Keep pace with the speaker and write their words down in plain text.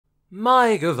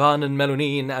My Govan and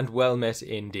Melonin, and well met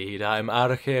indeed. I'm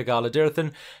Arachir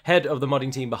Galadirthan, head of the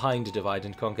modding team behind Divide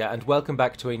and Conquer, and welcome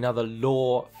back to another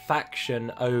lore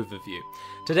faction overview.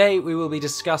 Today we will be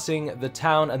discussing the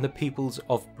town and the peoples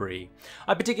of Bree.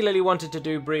 I particularly wanted to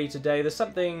do Bree today. There's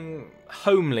something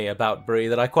homely about Bree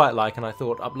that I quite like, and I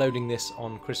thought uploading this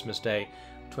on Christmas Day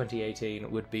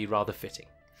 2018 would be rather fitting.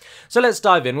 So let's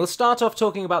dive in. We'll start off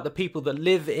talking about the people that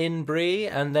live in Bree,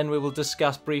 and then we will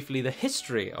discuss briefly the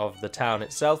history of the town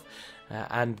itself,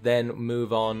 and then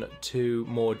move on to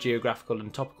more geographical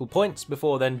and topical points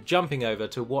before then jumping over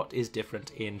to what is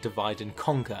different in Divide and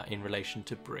Conquer in relation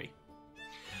to Bree.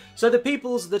 So the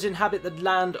peoples that inhabit the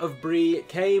land of Bree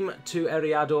came to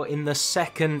Eriador in the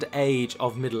Second Age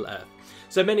of Middle-earth.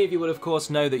 So many of you will of course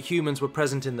know that humans were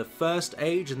present in the First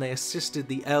Age and they assisted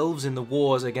the elves in the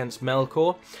wars against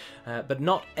Melkor, but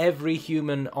not every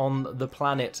human on the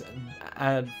planet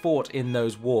fought in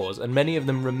those wars, and many of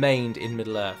them remained in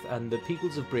Middle-earth, and the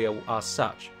peoples of Bree are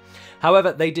such.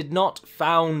 However, they did not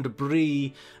found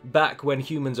Bree back when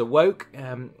humans awoke,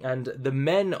 and the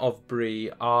men of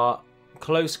Bree are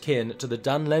close kin to the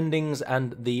Dunlendings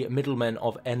and the middlemen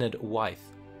of Ened Wythe.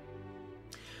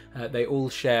 They all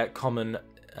share common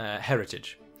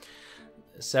heritage.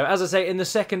 So, as I say, in the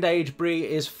Second Age, Bree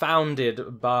is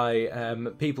founded by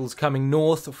peoples coming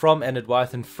north from Ened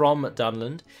Wythe and from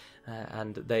Dunland,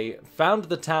 and they found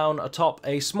the town atop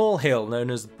a small hill known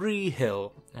as Bree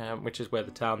Hill, which is where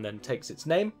the town then takes its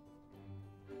name.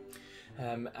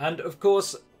 And of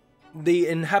course, the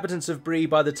inhabitants of Bree,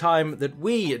 by the time that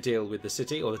we deal with the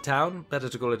city, or the town, better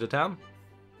to call it a town,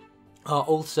 are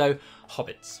also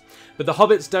hobbits. But the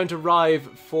hobbits don't arrive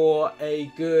for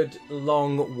a good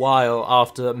long while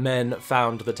after men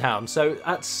found the town. So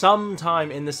at some time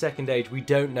in the Second Age, we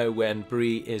don't know when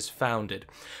Bree is founded.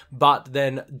 But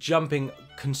then jumping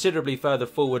considerably further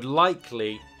forward,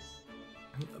 likely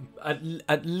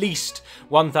at least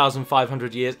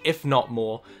 1,500 years, if not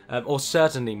more, or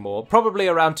certainly more, probably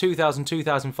around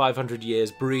 2,500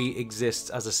 years, Bree exists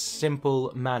as a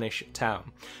simple mannish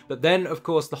town. But then, of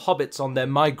course, the hobbits on their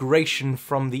migration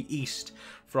from the east,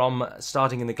 from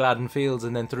starting in the Gladden Fields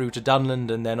and then through to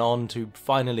Dunland and then on to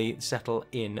finally settle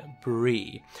in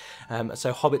Bree.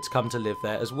 So hobbits come to live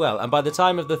there as well. And by the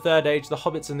time of the Third Age, the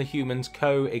hobbits and the humans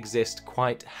coexist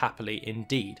quite happily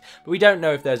indeed. But we don't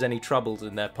know if there's any troubles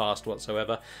in their past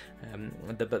whatsoever,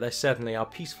 but they certainly are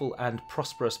peaceful and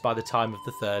prosperous by the time of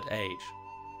the Third Age.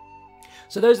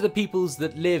 So those are the peoples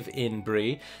that live in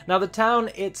Bree. Now the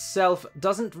town itself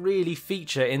doesn't really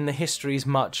feature in the histories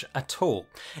much at all,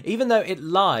 even though it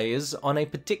lies on a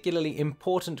particularly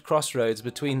important crossroads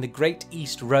between the Great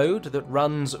East Road that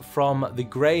runs from the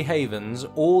Grey Havens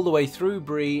all the way through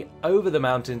Bree, over the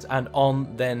mountains and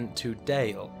on then to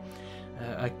Dale.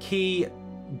 A key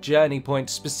journey point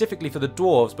specifically for the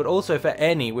dwarves, but also for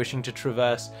any wishing to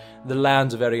traverse the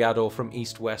lands of Eriador from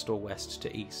east-west or west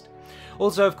to east.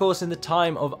 Also, of course, in the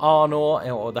time of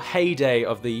Arnor, or the heyday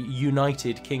of the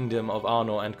United Kingdom of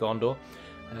Arnor and Gondor,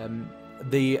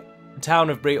 the town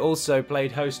of Bree also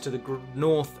played host to the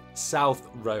North-South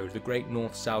Road, the Great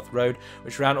North-South Road,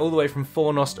 which ran all the way from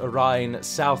Fornost Orion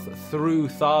south through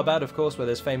Tharbad, of course, where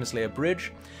there's famously a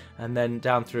bridge, and then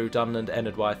down through Dunland,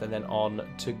 Ened Wythe, and then on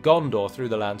to Gondor through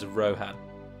the lands of Rohan,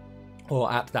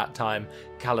 or at that time,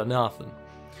 Calanathan.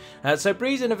 So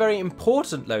Bree's in a very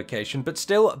important location, but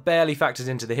still barely factors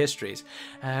into the histories.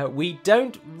 We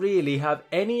don't really have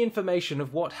any information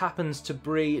of what happens to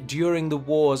Bree during the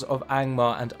wars of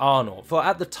Angmar and Arnor. For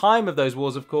at the time of those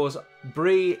wars, of course,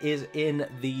 Bree is in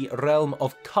the realm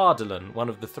of Cardolan, one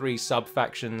of the three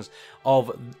sub-factions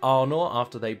of Arnor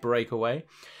after they break away.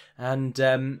 And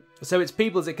so its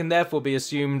peoples, it can therefore be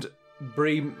assumed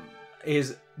Bree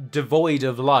is devoid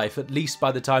of life, at least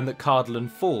by the time that Cardolan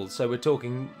falls. So we're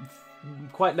talking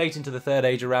quite late into the Third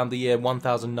Age, around the year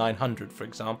 1900, for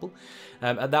example.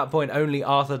 At that point, only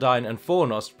Arthedain and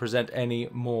Fornost present any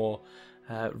more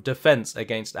defence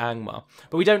against Angmar.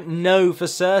 But we don't know for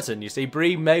certain, you see.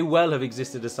 Bree may well have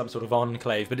existed as some sort of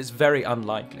enclave, but it's very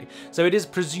unlikely. So it is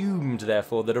presumed,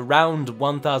 therefore, that around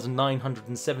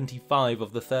 1975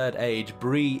 of the Third Age,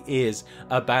 Bree is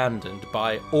abandoned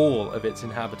by all of its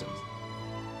inhabitants,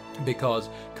 because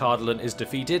Cardolan is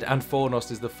defeated and Fornost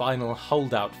is the final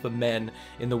holdout for men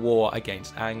in the war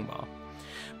against Angmar.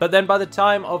 But then by the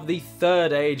time of the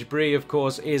Third Age, Bree, of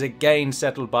course, is again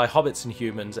settled by hobbits and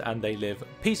humans, and they live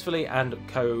peacefully and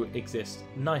coexist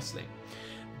nicely.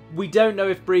 We don't know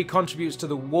if Bree contributes to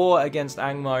the war against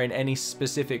Angmar in any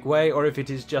specific way, or if it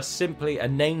is just simply a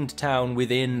named town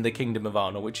within the Kingdom of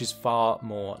Arnor, which is far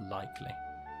more likely.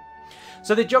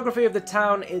 So the geography of the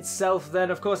town itself then,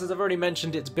 of course, as I've already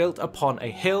mentioned, it's built upon a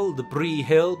hill, the Bree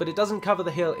Hill, but it doesn't cover the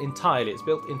hill entirely. It's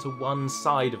built into one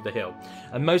side of the hill.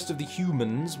 And most of the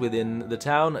humans within the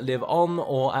town live on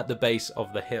or at the base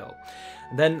of the hill.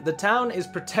 Then the town is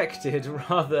protected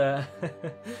rather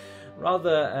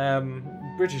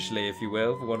Britishly, if you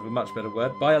will, for want of a much better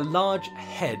word, by a large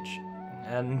hedge.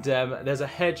 And there's a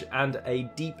hedge and a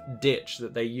deep ditch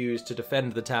that they use to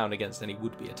defend the town against any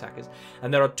would-be attackers.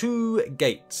 And there are 2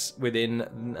 gates within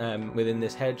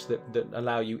this hedge that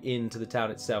allow you into the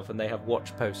town itself, and they have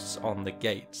watch posts on the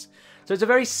gates. So it's a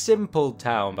very simple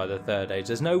town by the Third Age.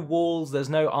 There's no walls, there's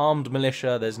no armed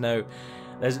militia,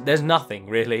 there's nothing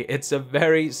really. It's a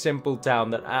very simple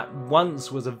town that at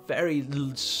once was a very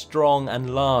strong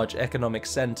and large economic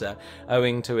centre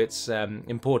owing to its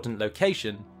important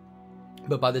location.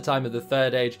 But by the time of the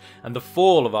Third Age and the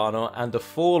fall of Arnor and the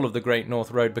fall of the Great North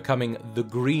Road becoming the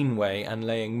Greenway and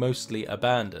laying mostly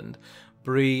abandoned,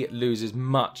 Bree loses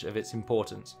much of its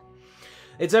importance.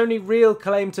 Its only real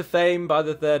claim to fame by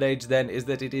the Third Age then is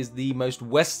that it is the most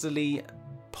westerly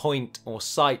point or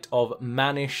site of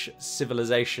mannish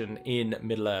civilization in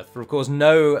Middle-earth. For of course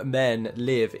no men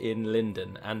live in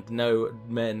Lindon, and no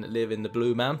men live in the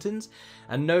Blue Mountains,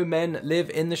 and no men live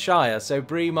in the Shire, so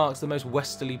Bree marks the most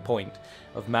westerly point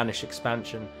of mannish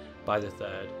expansion by the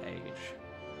Third Age.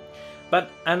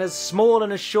 And as small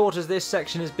and as short as this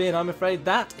section has been, I'm afraid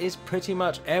that is pretty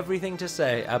much everything to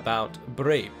say about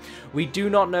Bree. We do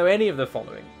not know any of the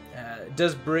following.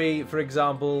 Does Bree, for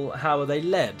example, how are they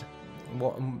led?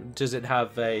 What, does it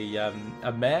have a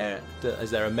mayor?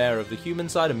 Is there a mayor of the human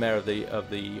side, a mayor of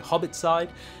the hobbit side?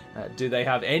 Do they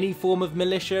have any form of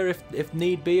militia if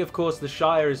need be? Of course, the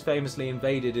Shire is famously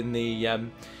invaded in the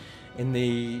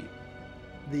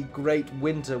Great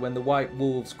Winter when the White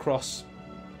Wolves cross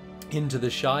into the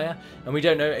Shire, and we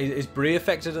don't know, is Bree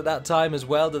affected at that time as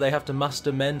well? Do they have to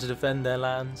muster men to defend their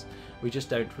lands? We just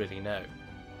don't really know.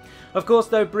 Of course,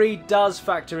 though, Bree does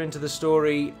factor into the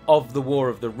story of the War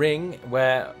of the Ring,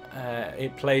 where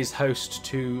it plays host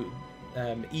to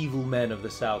evil men of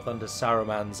the south under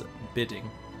Saruman's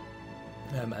bidding.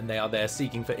 And they are there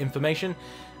seeking for information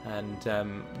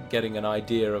and getting an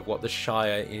idea of what the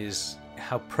Shire is,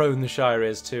 how prone the Shire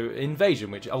is to invasion,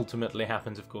 which ultimately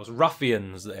happens, of course.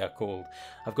 Ruffians, they are called.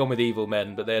 I've gone with evil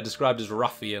men, but they are described as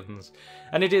ruffians.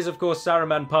 And it is, of course,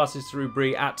 Saruman passes through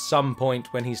Bree at some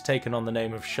point when he's taken on the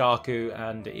name of Sharku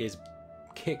and is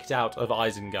kicked out of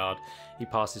Isengard. He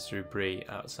passes through Bree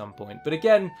at some point. But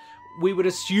again, we would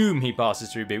assume he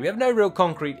passes through Bree. We have no real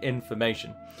concrete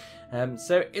information.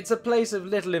 So it's a place of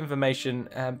little information,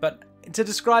 but to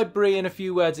describe Bree in a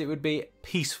few words, it would be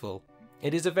peaceful.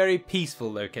 It is a very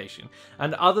peaceful location,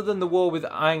 and other than the war with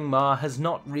Angmar, has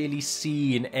not really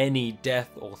seen any death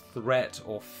or threat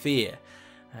or fear.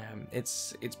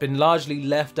 It's been largely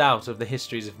left out of the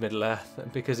histories of Middle-earth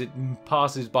because it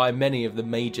passes by many of the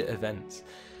major events.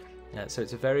 So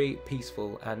it's a very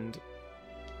peaceful and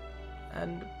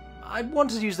I want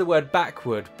to use the word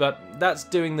backward, but that's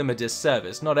doing them a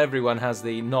disservice. Not everyone has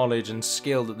the knowledge and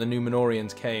skill that the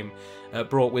Númenóreans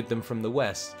brought with them from the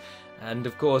west. And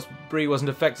of course, Bree wasn't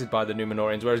affected by the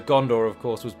Númenóreans, whereas Gondor, of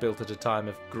course, was built at a time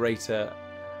of greater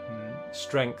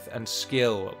strength and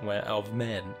skill of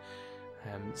men.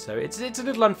 So it's a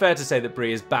little unfair to say that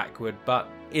Bree is backward, but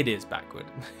it is backward.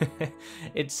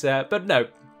 But no,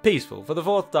 peaceful. For the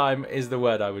fourth time is the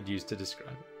word I would use to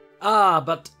describe it. Ah,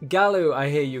 but Galu, I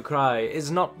hear you cry, is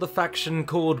not the faction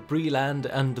called Bree-land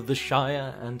and the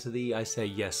Shire? And to thee I say,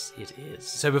 yes, it is.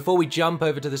 So before we jump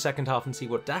over to the second half and see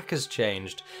what DaC has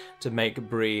changed to make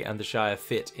Bree and the Shire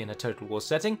fit in a Total War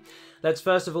setting, let's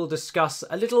first of all discuss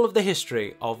a little of the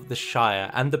history of the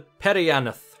Shire and the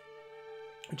Periannath,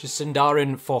 which is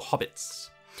Sindarin for hobbits.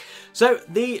 So,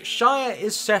 the Shire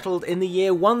is settled in the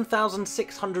year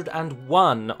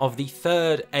 1601 of the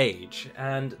Third Age,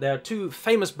 and there are 2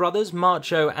 famous brothers,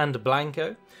 Marcho and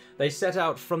Blanco. They set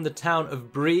out from the town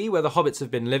of Bree, where the hobbits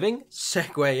have been living,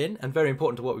 segue in, and very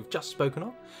important to what we've just spoken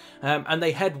of, and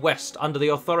they head west under the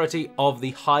authority of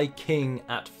the High King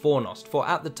at Fornost. For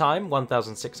at the time,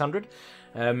 1600,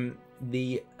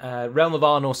 the realm of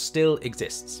Arnor still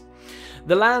exists.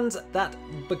 The lands that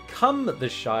become the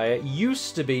Shire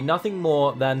used to be nothing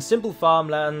more than simple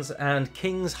farmlands and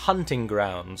king's hunting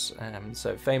grounds.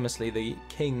 So famously the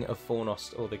King of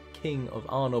Fornost, or the King of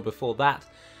Arnor before that,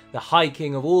 the High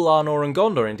King of all Arnor and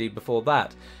Gondor indeed before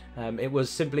that, it was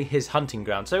simply his hunting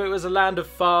ground. So it was a land of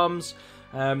farms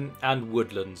and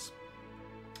woodlands.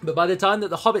 But by the time that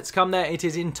the hobbits come there, it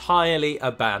is entirely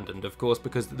abandoned, of course,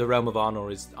 because the realm of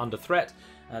Arnor is under threat,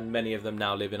 and many of them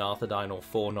now live in Arthedain or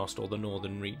Fornost or the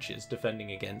Northern Reaches,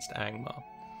 defending against Angmar.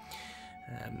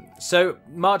 So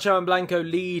Marcho and Blanco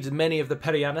lead many of the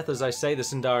Perianeth, as I say, the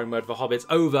Sindarian word for hobbits,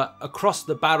 over across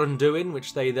the Barrenduin,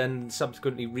 which they then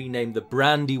subsequently renamed the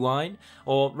Brandywine,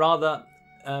 or rather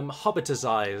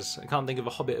Hobbiticize. I can't think of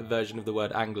a Hobbit version of the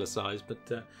word Anglicize,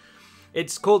 but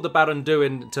it's called the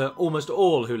Barrenduin to almost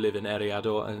all who live in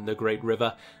Eriador and the Great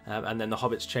River, and then the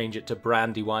Hobbits change it to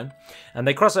Brandywine. And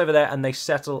they cross over there and they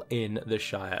settle in the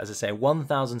Shire, as I say,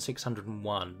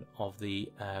 1601 of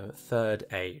the Third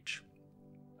Age.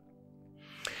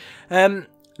 The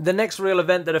next real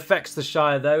event that affects the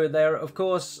Shire, though,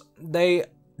 they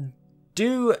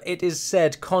do, it is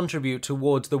said, contribute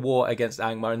towards the war against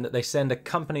Angmar, in that they send a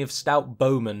company of stout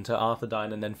bowmen to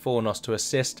Arthedain and then Fornost to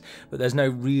assist, but there's no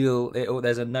real,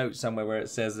 there's a note somewhere where it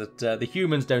says that the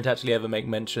humans don't actually ever make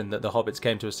mention that the hobbits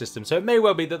came to assist them, so it may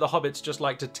well be that the hobbits just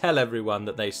like to tell everyone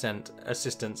that they sent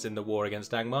assistance in the war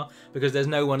against Angmar, because there's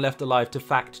no one left alive to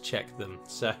fact check them,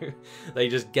 so they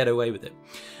just get away with it.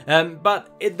 But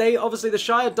obviously the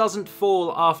Shire doesn't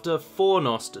fall after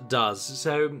Fornost does,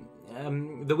 so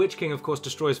the Witch King, of course,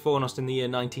 destroys Fornost in the year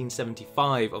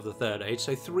 1975 of the Third Age,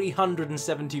 so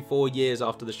 374 years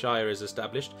after the Shire is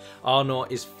established,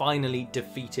 Arnor is finally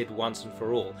defeated once and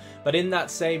for all. But in that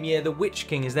same year, the Witch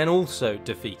King is then also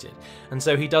defeated, and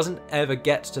so he doesn't ever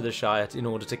get to the Shire in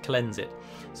order to cleanse it.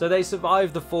 So they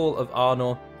survive the fall of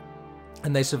Arnor,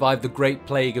 and they survive the Great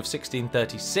Plague of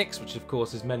 1636, which, of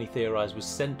course, as many theorise, was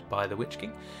sent by the Witch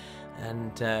King.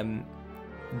 And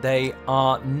they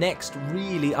are next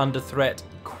really under threat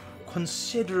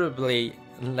considerably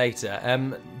later.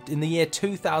 In the year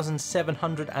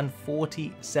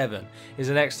 2747 is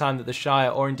the next time that the Shire,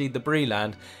 or indeed the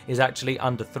Bree-land, is actually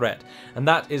under threat. And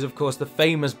that is, of course, the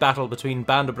famous battle between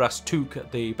Bandobras Took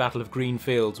at the Battle of Green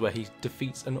Fields, where he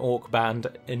defeats an orc band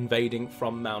invading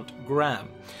from Mount Graham.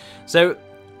 So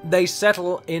they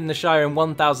settle in the Shire in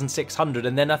 1600,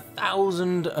 and then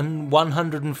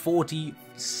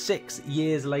 1146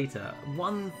 years later,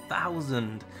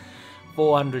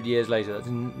 1,400 years later,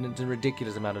 that's a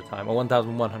ridiculous amount of time, or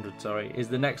 1,100, sorry, is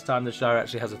the next time the Shire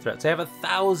actually has a threat. So they have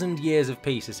 1,000 years of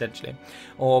peace, essentially,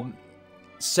 or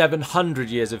 700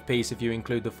 years of peace if you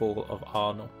include the fall of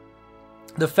Arnor.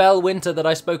 The fell winter that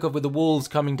I spoke of with the wolves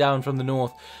coming down from the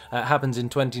north happens in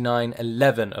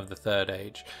 2911 of the Third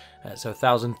Age, so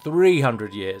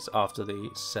 1,300 years after the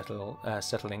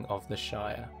settling of the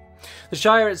Shire. The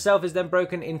Shire itself is then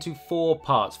broken into 4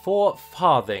 parts, 4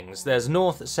 farthings. There's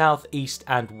north, south, east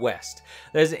and west.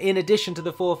 There's, in addition to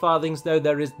the 4 farthings though,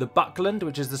 there is the Buckland,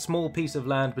 which is the small piece of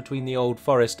land between the Old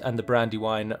Forest and the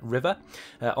Brandywine River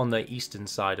on the eastern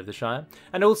side of the Shire.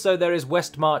 And also there is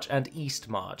West March and East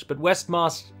March, but West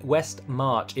March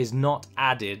is not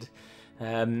added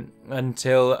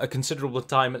until a considerable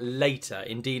time later,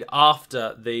 indeed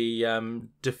after the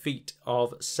defeat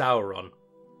of Sauron.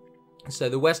 So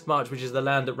the West March, which is the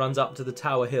land that runs up to the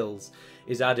Tower Hills,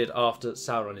 is added after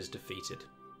Sauron is defeated.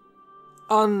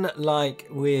 Unlike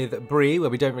with Bree,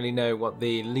 where we don't really know what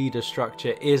the leader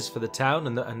structure is for the town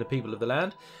and the people of the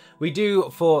land, we do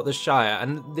for the Shire.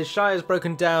 And the Shire is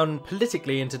broken down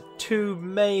politically into 2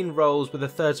 main roles with a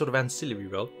third sort of ancillary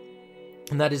role.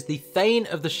 And that is the Thane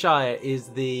of the Shire is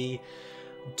the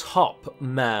top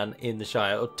man in the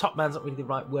Shire. Or top man's not really the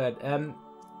right word.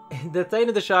 The Thane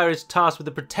of the Shire is tasked with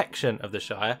the protection of the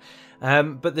Shire,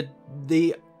 but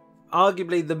the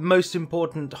arguably the most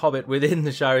important hobbit within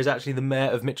the Shire is actually the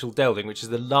Mayor of Mitchell Delving, which is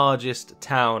the largest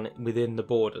town within the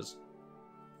borders.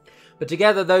 But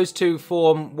together those two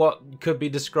form what could be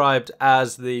described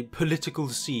as the political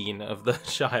scene of the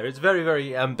Shire. It's very, very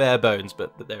bare bones,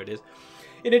 but there it is.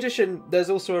 In addition, there's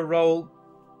also a role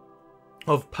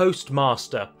of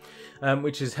Postmaster,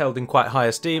 which is held in quite high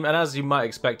esteem, and as you might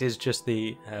expect is just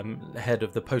the head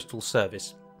of the postal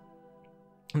service.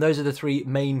 And those are the 3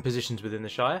 main positions within the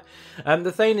Shire.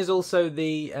 The Thane is also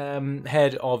the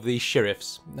head of the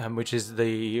sheriffs, which is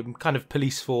the kind of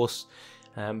police force,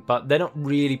 but they're not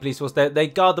really police force. They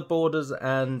guard the borders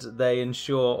and they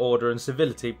ensure order and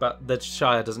civility, but the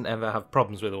Shire doesn't ever have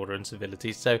problems with order and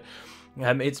civility, so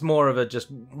it's more of a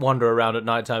just wander around at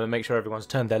night time and make sure everyone's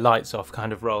turned their lights off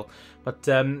kind of role. But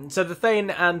so the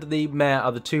Thane and the Mayor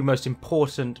are the 2 most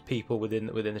important people within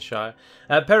the Shire.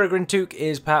 Peregrine Took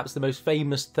is perhaps the most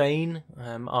famous Thane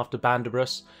after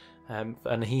Bandobras,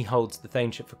 and he holds the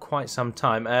Thaneship for quite some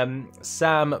time.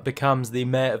 Sam becomes the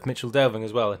Mayor of Mitchell Delving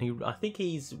as well, and I think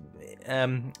he's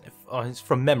it's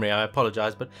from memory, I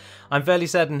apologise, but I'm fairly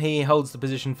certain he holds the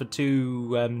position for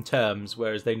 2 terms,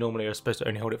 whereas they normally are supposed to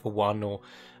only hold it for 1. Or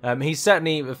he's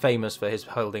certainly famous for his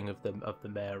holding of the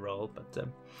mayor role.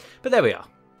 But there we are.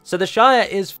 So the Shire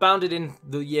is founded in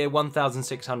the year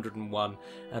 1601,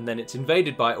 and then it's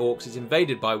invaded by orcs, it's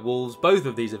invaded by wolves. Both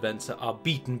of these events are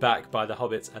beaten back by the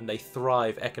hobbits, and they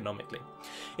thrive economically.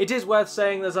 It is worth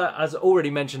saying, as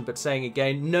already mentioned, but saying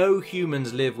again, no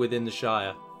humans live within the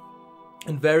Shire,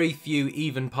 and very few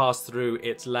even pass through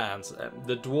its lands.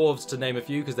 The dwarves, to name a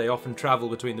few, because they often travel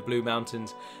between the Blue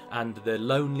Mountains and the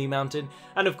Lonely Mountain,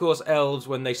 and of course elves,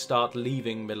 when they start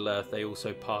leaving Middle-earth, they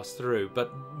also pass through.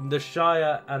 But the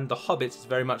Shire and the hobbits is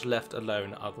very much left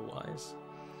alone otherwise.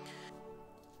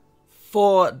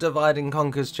 For Divide and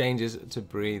Conquer's changes to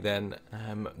Bree, then,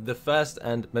 the first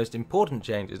and most important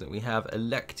change is that we have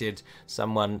elected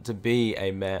someone to be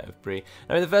a mayor of Bree.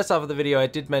 Now, in the first half of the video, I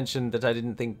did mention that I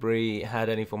didn't think Bree had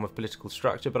any form of political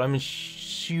structure, but I'm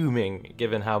assuming,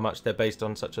 given how much they're based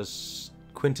on such a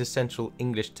quintessential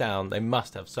English town, they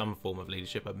must have some form of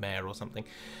leadership, a mayor or something.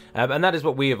 And that is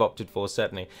what we have opted for,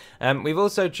 certainly. We've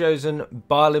also chosen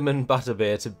Barliman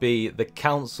Butterbeer to be the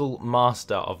council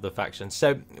master of the faction.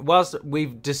 So, whilst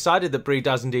we've decided that Bree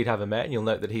does indeed have a mayor, and you'll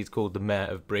note that he's called the Mayor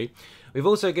of Bree, we've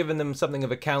also given them something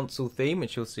of a council theme,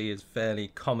 which you'll see is fairly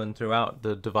common throughout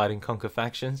the Divide and Conquer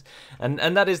factions. And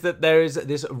that is that there is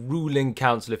this ruling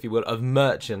council, if you will, of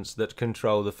merchants that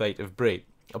control the fate of Bree.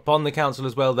 Upon the council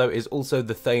as well, though, is also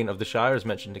the Thane of the Shire, as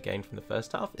mentioned again from the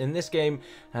first half. In this game,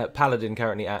 Paladin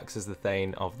currently acts as the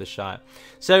Thane of the Shire.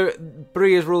 So,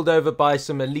 Bree is ruled over by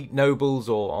some elite nobles,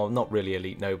 or not really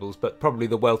elite nobles, but probably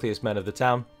the wealthiest men of the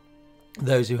town.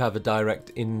 Those who have a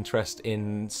direct interest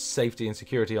in safety and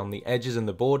security on the edges and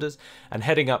the borders, and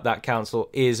heading up that council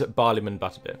is Barliman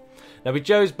Butterbeer. Now, we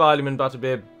chose Barliman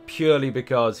Butterbeer purely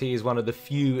because he is one of the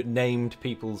few named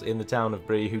peoples in the town of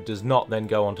Bree who does not then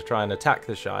go on to try and attack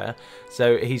the Shire,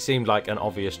 so he seemed like an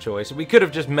obvious choice. We could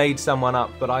have just made someone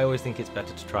up, but I always think it's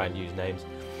better to try and use names.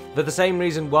 For the same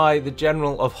reason why the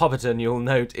General of Hobbiton, you'll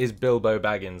note, is Bilbo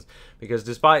Baggins, because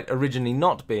despite originally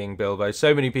not being Bilbo,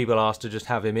 so many people asked to just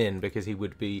have him in because he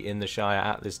would be in the Shire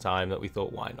at this time that we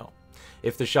thought, why not?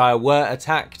 If the Shire were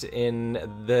attacked in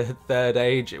the Third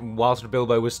Age, whilst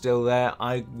Bilbo was still there,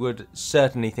 I would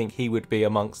certainly think he would be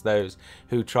amongst those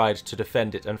who tried to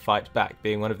defend it and fight back,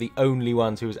 being one of the only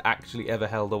ones who has actually ever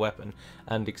held a weapon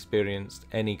and experienced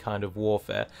any kind of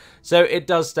warfare. So it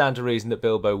does stand to reason that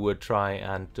Bilbo would try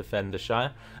and defend the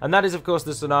Shire. And that is, of course,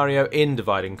 the scenario in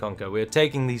Divide and Conquer. We're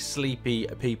taking these sleepy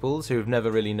peoples who have never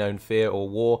really known fear or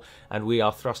war, and we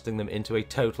are thrusting them into a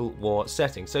total war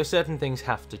setting. So certain things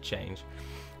have to change.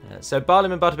 So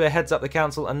Barliman Butterbeer heads up the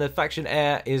council, and the faction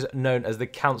heir is known as the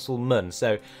councilman.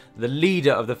 So the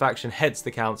leader of the faction heads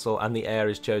the council, and the heir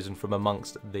is chosen from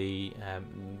amongst the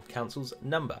council's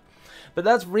number. But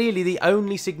that's really the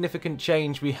only significant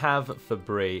change we have for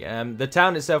Bree. The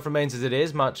town itself remains as it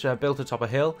is, much built atop a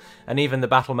hill, and even the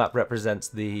battle map represents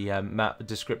the map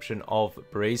description of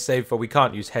Bree, save for we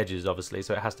can't use hedges, obviously,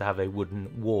 so it has to have a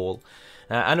wooden wall.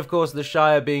 And of course, the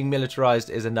Shire being militarised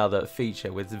is another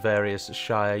feature, with various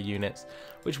Shire units,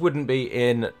 which wouldn't be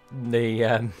in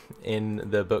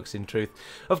the books, in truth.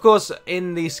 Of course,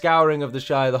 in the scouring of the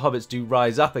Shire, the hobbits do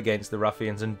rise up against the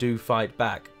ruffians and do fight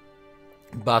back.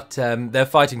 But they're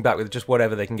fighting back with just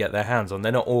whatever they can get their hands on.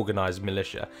 They're not organised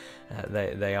militia.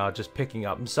 They are just picking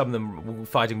up, some of them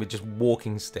fighting with just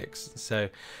walking sticks. So,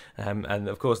 and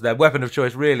of course their weapon of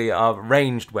choice really are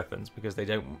ranged weapons, because they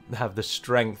don't have the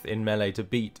strength in melee to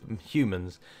beat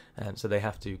humans. So they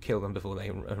have to kill them before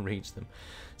they reach them.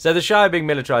 So the Shire being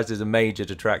militarised is a major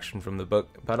detraction from the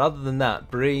book. But other than that,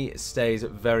 Bree stays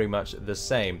very much the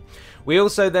same. We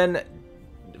also then,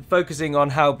 focusing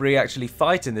on how Bree actually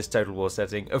fight in this total war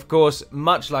setting, of course,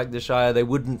 much like the Shire, they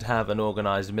wouldn't have an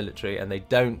organised military, and they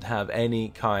don't have any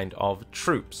kind of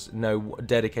troops, no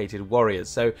dedicated warriors.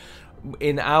 So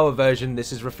in our version,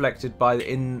 this is reflected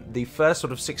in the first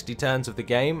sort of 60 turns of the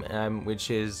game,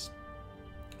 which is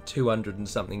 200 and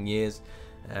something years.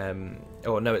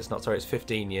 Oh no, it's not, sorry, it's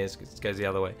 15 years, because it goes the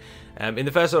other way. In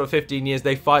the first sort of 15 years,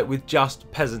 they fight with just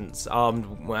peasants armed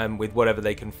with whatever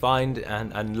they can find,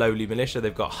 and lowly militia.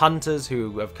 They've got hunters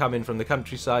who have come in from the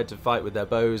countryside to fight with their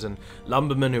bows, and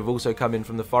lumbermen who've also come in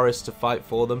from the forest to fight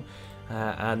for them.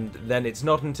 And then it's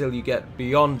not until you get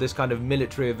beyond this kind of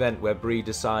military event where Bree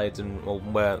decides, or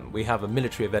where we have a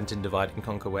military event in Divide and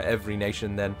Conquer, where every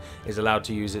nation then is allowed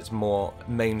to use its more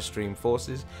mainstream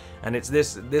forces. And it's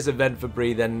this event for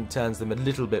Bree then turns them a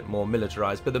little bit more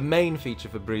militarized. But the main feature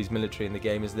for Bree's military in the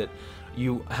game is that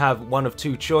you have one of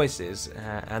two choices,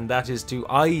 and that is to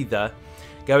either,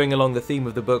 going along the theme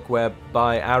of the book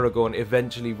whereby Aragorn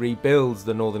eventually rebuilds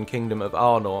the northern kingdom of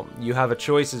Arnor, you have a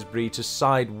choice as Bree to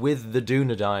side with the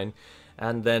Dunedain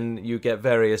and then you get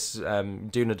various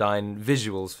Dunedain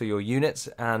visuals for your units,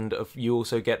 and you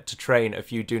also get to train a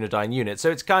few Dunedain units.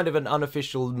 So it's kind of an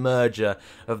unofficial merger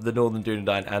of the Northern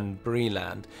Dunedain and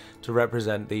Bree-land to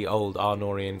represent the old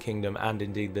Arnorian kingdom, and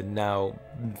indeed the now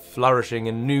flourishing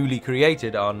and newly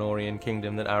created Arnorian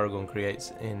kingdom that Aragorn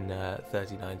creates in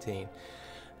 3019.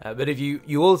 But if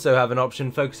you also have an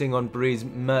option focusing on Bree's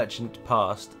merchant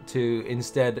past to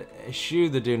instead eschew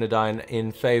the Dunedain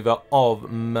in favour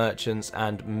of merchants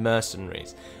and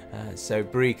mercenaries. So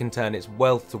Bree can turn its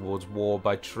wealth towards war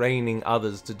by training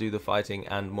others to do the fighting,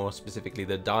 and more specifically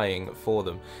the dying for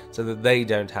them, so that they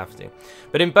don't have to.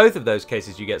 But in both of those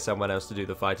cases you get someone else to do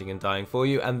the fighting and dying for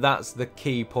you, and that's the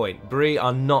key point. Bree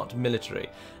are not military,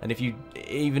 and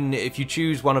even if you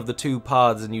choose one of the two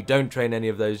paths and you don't train any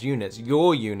of those units,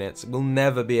 your units will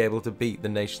never be able to beat the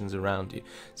nations around you.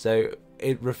 So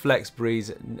it reflects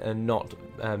Bree's not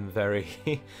very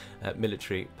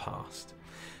military past.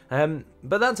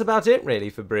 But that's about it really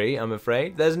for Bree, I'm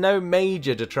afraid. There's no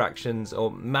major detractions, or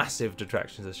massive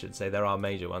detractions I should say. There are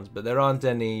major ones, but there aren't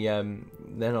any,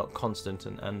 they're not constant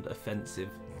and offensive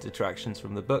detractions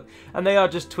from the book, and they are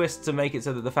just twists to make it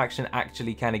so that the faction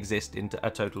actually can exist in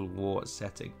a total war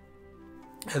setting.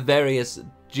 Various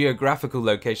geographical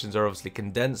locations are obviously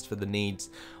condensed for the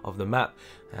needs of the map.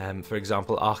 For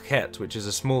example, Archet, which is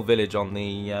a small village on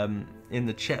the in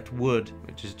the Chet Wood,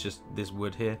 which is just this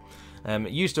wood here.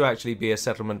 It used to actually be a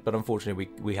settlement, but unfortunately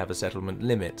we have a settlement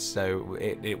limit, so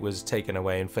it was taken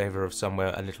away in favour of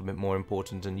somewhere a little bit more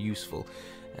important and useful.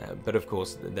 But of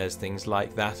course there's things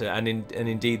like that, and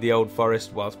indeed the Old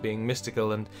Forest, whilst being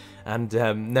mystical and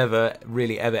never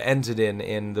really ever entered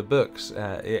in the books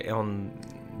on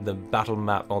the battle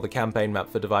map or the campaign map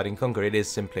for Divide and Conquer, it is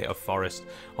simply a forest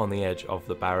on the edge of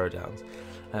the Barrow Downs.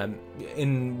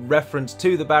 In reference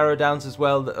to the Barrow Downs as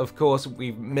well, of course,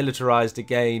 we've militarised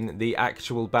again the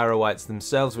actual Barrowites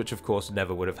themselves, which of course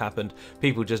never would have happened.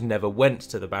 People just never went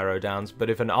to the Barrow Downs, but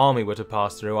if an army were to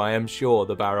pass through, I am sure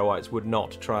the Barrowites would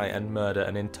not try and murder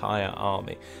an entire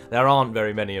army. There aren't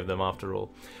very many of them after all.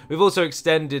 We've also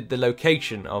extended the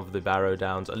location of the Barrow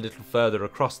Downs a little further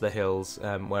across the hills,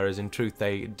 whereas in truth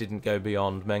they didn't go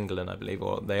beyond Mengelin, I believe,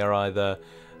 or they either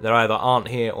aren't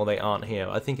here or they aren't here.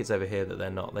 I think it's over here that they're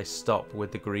not. They stop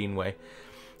with the Greenway.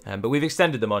 But we've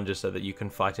extended them on just so that you can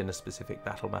fight in a specific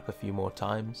battle map a few more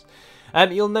times.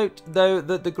 You'll note, though,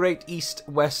 that the Great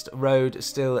East-West Road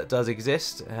still does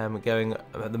exist, going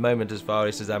at the moment as far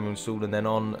as Amun Sul and then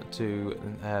on to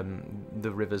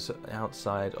the rivers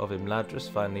outside of Imladris,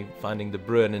 finding the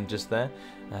Bruinen just there.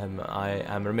 I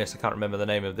am remiss, I can't remember the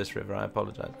name of this river, I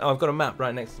apologise. Oh, I've got a map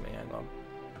right next to me, hang on.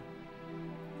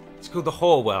 It's called the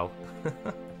Horwell.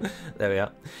 There we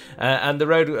are. And the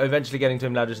road eventually getting to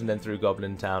Imladris and then through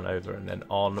Goblin Town over and then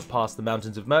on past the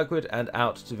mountains of Mirkwood and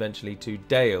out to eventually to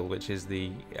Dale, which is the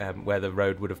where the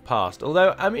road would have passed.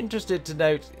 Although I'm interested to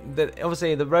note that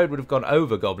obviously the road would have gone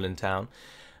over Goblin Town,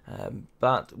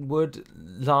 but would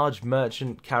large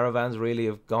merchant caravans really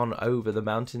have gone over the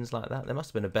mountains like that? There must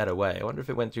have been a better way. I wonder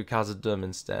if it went through Khazad-dûm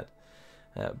instead.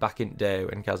 Back in day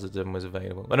when Khazad-dûm was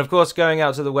available. And of course, going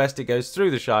out to the west, it goes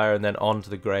through the Shire and then on to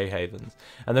the Grey Havens.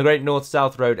 And the Great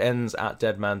North-South Road ends at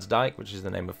Dead Man's Dyke, which is the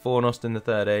name of Fornost in the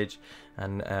Third Age,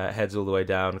 and heads all the way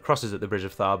down, crosses at the Bridge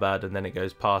of Tharbad, and then it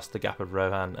goes past the Gap of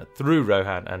Rohan, through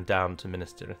Rohan, and down to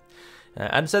Minas Tirith.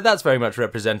 And so that's very much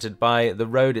represented by the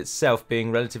road itself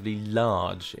being relatively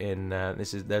large.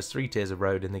 There's 3 tiers of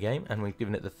road in the game, and we've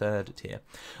given it the 3rd tier.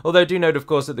 Although do note, of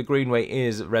course, that the Greenway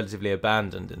is relatively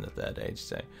abandoned in the Third Age.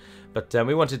 But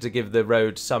we wanted to give the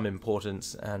road some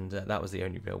importance, and that was the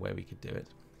only real way we could do it.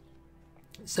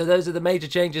 So those are the major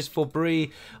changes for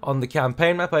Bree on the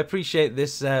campaign map. I appreciate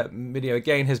this video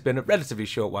again has been a relatively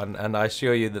short one, and I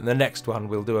assure you that the next one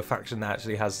we'll do a faction that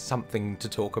actually has something to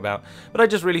talk about. But I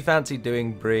just really fancied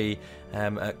doing Bree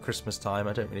at Christmas time.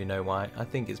 I don't really know why. I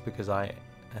think it's because I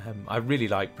really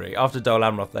like Bree. After Dol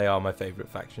Amroth, they are my favourite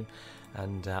faction,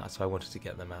 and so I wanted to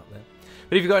get them out there.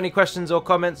 But if you've got any questions or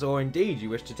comments, or indeed you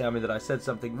wish to tell me that I said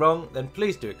something wrong, then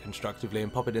please do it constructively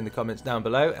and pop it in the comments down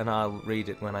below, and I'll read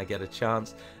it when I get a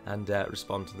chance and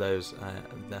respond to those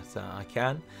that I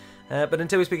can. But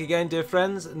until we speak again, dear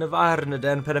friends, Navar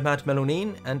Naden Peremat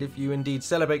Melonin, and if you indeed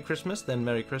celebrate Christmas, then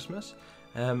Merry Christmas.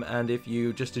 And if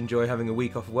you just enjoy having a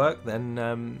week off work,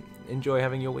 then enjoy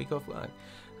having your week off work.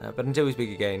 But until we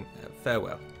speak again,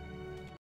 farewell.